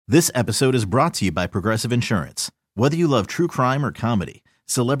This episode is brought to you by Progressive Insurance. Whether you love true crime or comedy,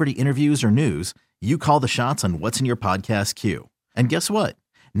 celebrity interviews or news, you call the shots on what's in your podcast queue. And guess what?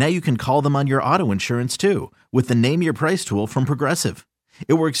 Now you can call them on your auto insurance too with the Name Your Price tool from Progressive.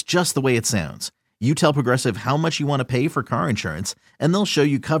 It works just the way it sounds. You tell Progressive how much you want to pay for car insurance, and they'll show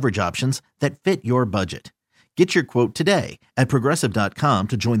you coverage options that fit your budget. Get your quote today at Progressive.com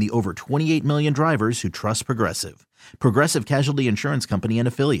to join the over 28 million drivers who trust Progressive. Progressive Casualty Insurance Company and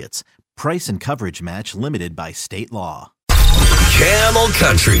Affiliates. Price and coverage match limited by state law. Camel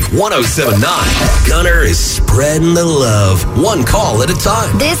Country 107.9. Gunner is spreading the love, one call at a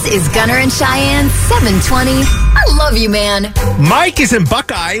time. This is Gunner and Cheyenne, 720. I love you, man. Mike is in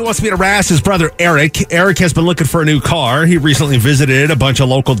Buckeye. He wants me to razz his brother, Eric. Eric has been looking for a new car. He recently visited a bunch of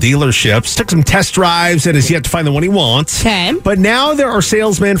local dealerships, took some test drives, and has yet to find the one he wants. Okay. But now there are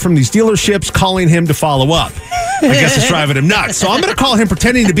salesmen from these dealerships calling him to follow up. I guess it's driving him nuts. So I'm going to call him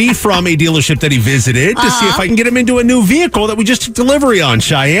pretending to be from a dealership that he visited to see if I can get him into a new vehicle that we just took delivery on,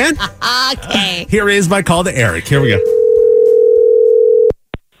 Cheyenne. Okay. Here is my call to Eric. Here we go.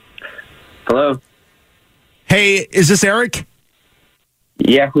 Hello. Hey, is this Eric?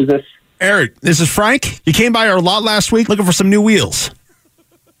 Yeah, who's this? Eric, this is Frank. You came by our lot last week looking for some new wheels.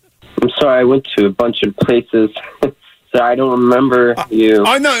 I'm sorry, I went to a bunch of places, so I don't remember you.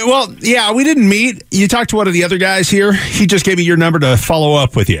 Oh, no. Well, yeah, we didn't meet. You talked to one of the other guys here. He just gave me your number to follow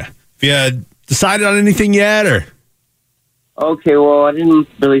up with you. Have you decided on anything yet, or? Okay, well, I didn't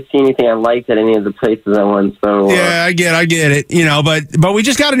really see anything I liked at any of the places I went, so... Yeah, I get it. You know, but we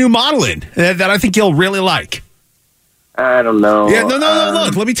just got a new model in that I think you'll really like. I don't know. Yeah, no.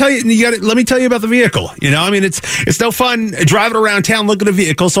 Look, let me tell you. Let me tell you about the vehicle. You know, I mean, it's no fun driving around town looking at a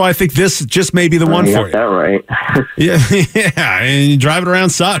vehicle. So I think this just may be the one for you. That right? yeah. And driving around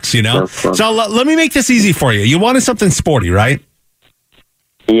sucks. You know. So let me make this easy for you. You wanted something sporty, right?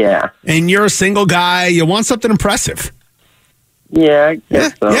 Yeah. And you're a single guy. You want something impressive. Yeah, I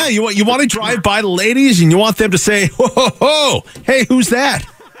guess so. Yeah. You want to drive by the ladies and you want them to say, "Ho ho ho! Hey, who's that?"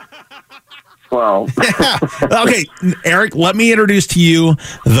 Well, yeah. Okay, Eric, let me introduce to you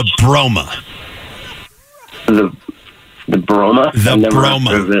the Broma. The Broma? The I've never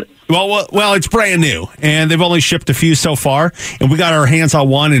Broma. heard of it. Well, it's brand new, and they've only shipped a few so far, and we got our hands on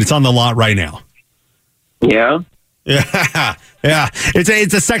one, and it's on the lot right now. Yeah? Yeah.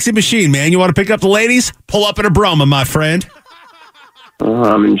 It's a sexy machine, man. You want to pick up the ladies? Pull up in a Broma, my friend. Oh,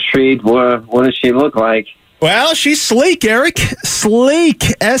 I'm intrigued. What does she look like? Well, she's sleek, Eric. Sleek.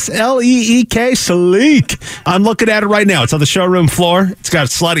 S-L-E-E-K. Sleek. I'm looking at it right now. It's on the showroom floor. It's got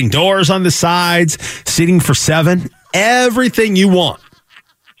sliding doors on the sides, seating for 7. Everything you want.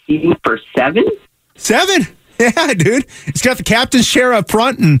 Seating for 7? 7? Yeah, dude. It's got the captain's chair up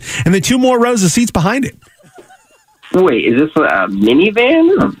front and then 2 more rows of seats behind it. Wait, is this a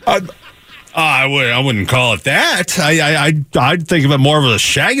minivan? I wouldn't call it that. I'd think of it more of a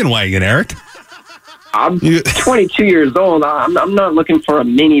shaggin' wagon, Eric. I'm 22 years old. I'm not looking for a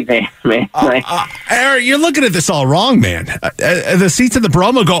minivan, man. Eric, you're looking at this all wrong, man. The seats in the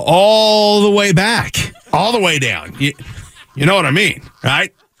Broma go all the way back, all the way down. You know what I mean,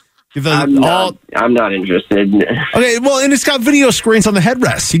 right? I'm not interested. Okay, well, and it's got video screens on the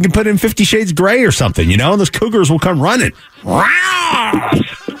headrest. You can put in 50 Shades Gray or something, you know, and those cougars will come running. Wow!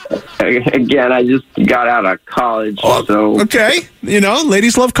 Again, I just got out of college, so... Okay, you know,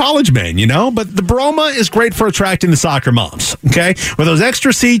 ladies love college men, you know, but the Broma is great for attracting the soccer moms, okay? With those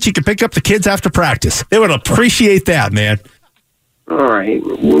extra seats, you can pick up the kids after practice. They would appreciate that, man. All right.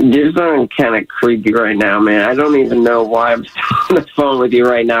 You're sounding kind of creepy right now, man. I don't even know why I'm on the phone with you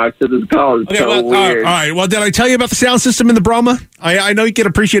right now, except this call is weird. All right. Well, did I tell you about the sound system in the Broma? I know you can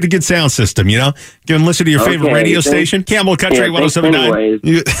appreciate a good sound system, you know? You can listen to your favorite radio station, Camel Country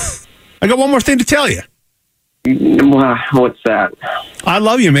 107.9. I got one more thing to tell you. What's that? I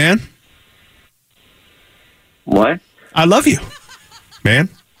love you, man. What? I love you, man.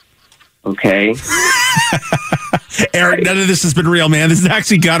 Okay. Eric, none of this has been real, man. This is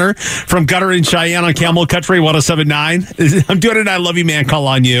actually Gunner from Gunner and Cheyenne on Camel Country 107.9. I'm doing it. I love you, man. Call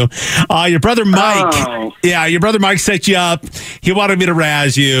on you. Your brother Mike. Oh. Yeah, your brother Mike set you up. He wanted me to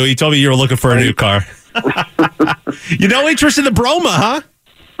razz you. He told me you were looking for a new car. You no interest in the Broma, huh?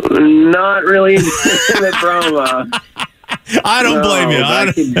 Not really interested in the Broma. I don't blame you.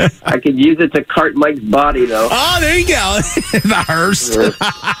 I could use it to cart Mike's body, though. Oh, there you go. The hearse.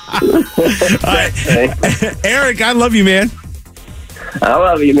 All right. Eric, I love you, man. I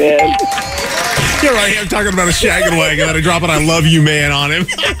love you, man. You're right. I'm talking about a shaggin' wagon and I drop an I love you, man on him.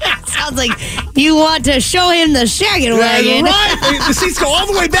 Sounds like you want to show him the shaggin' wagon. Right. The seats go all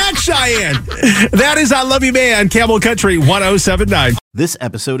the way back, Cheyenne. That is I love you, man. Camel Country 107.9. This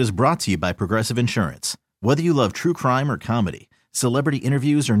episode is brought to you by Progressive Insurance. Whether you love true crime or comedy, celebrity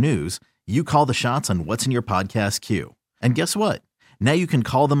interviews or news, you call the shots on what's in your podcast queue. And guess what? Now you can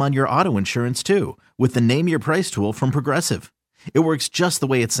call them on your auto insurance too with the Name Your Price tool from Progressive. It works just the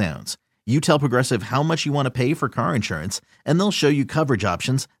way it sounds. You tell Progressive how much you want to pay for car insurance, and they'll show you coverage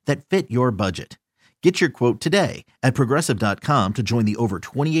options that fit your budget. Get your quote today at Progressive.com to join the over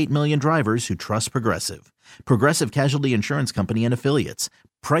 28 million drivers who trust Progressive. Progressive Casualty Insurance Company and Affiliates.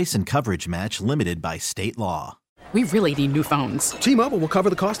 Price and coverage match limited by state law. We really need new phones. T-Mobile will cover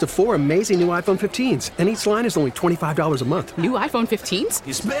the cost of 4 amazing new iPhone 15s, and each line is only $25 a month. New iPhone 15s?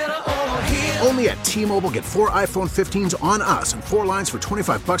 It's better over here. Only at T-Mobile, get 4 iPhone 15s on us and 4 lines for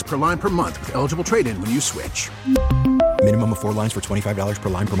 $25 per line per month with eligible trade-in when you switch. Minimum of 4 lines for $25 per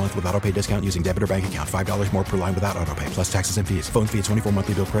line per month with autopay discount using debit or bank account. $5 more per line without autopay, plus taxes and fees. Phone fee at 24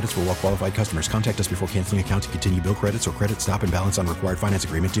 monthly bill credits for well-qualified customers. Contact us before canceling account to continue bill credits or credit stop and balance on required finance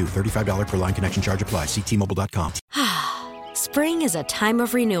agreement due. $35 per line connection charge applies. See T-Mobile.com. Spring is a time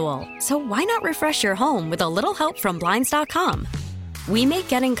of renewal, so why not refresh your home with a little help from Blinds.com? We make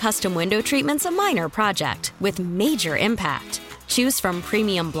getting custom window treatments a minor project with major impact. Choose from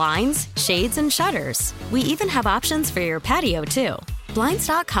premium blinds, shades, and shutters. We even have options for your patio, too.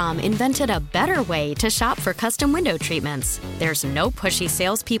 Blinds.com invented a better way to shop for custom window treatments. There's no pushy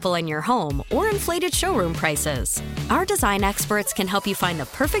salespeople in your home or inflated showroom prices. Our design experts can help you find the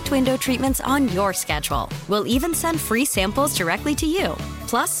perfect window treatments on your schedule. We'll even send free samples directly to you.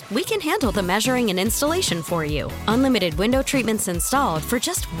 Plus, we can handle the measuring and installation for you. Unlimited window treatments installed for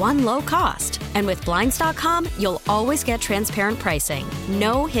just one low cost. And with Blinds.com, you'll always get transparent pricing.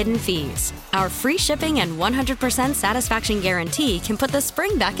 No hidden fees. Our free shipping and 100% satisfaction guarantee can put the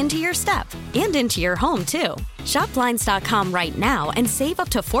spring back into your step and into your home, too. Shop Blinds.com right now and save up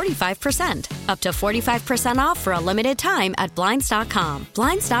to 45%. Up to 45% off for a limited time at Blinds.com.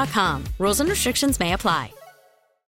 Blinds.com. Rules and restrictions may apply.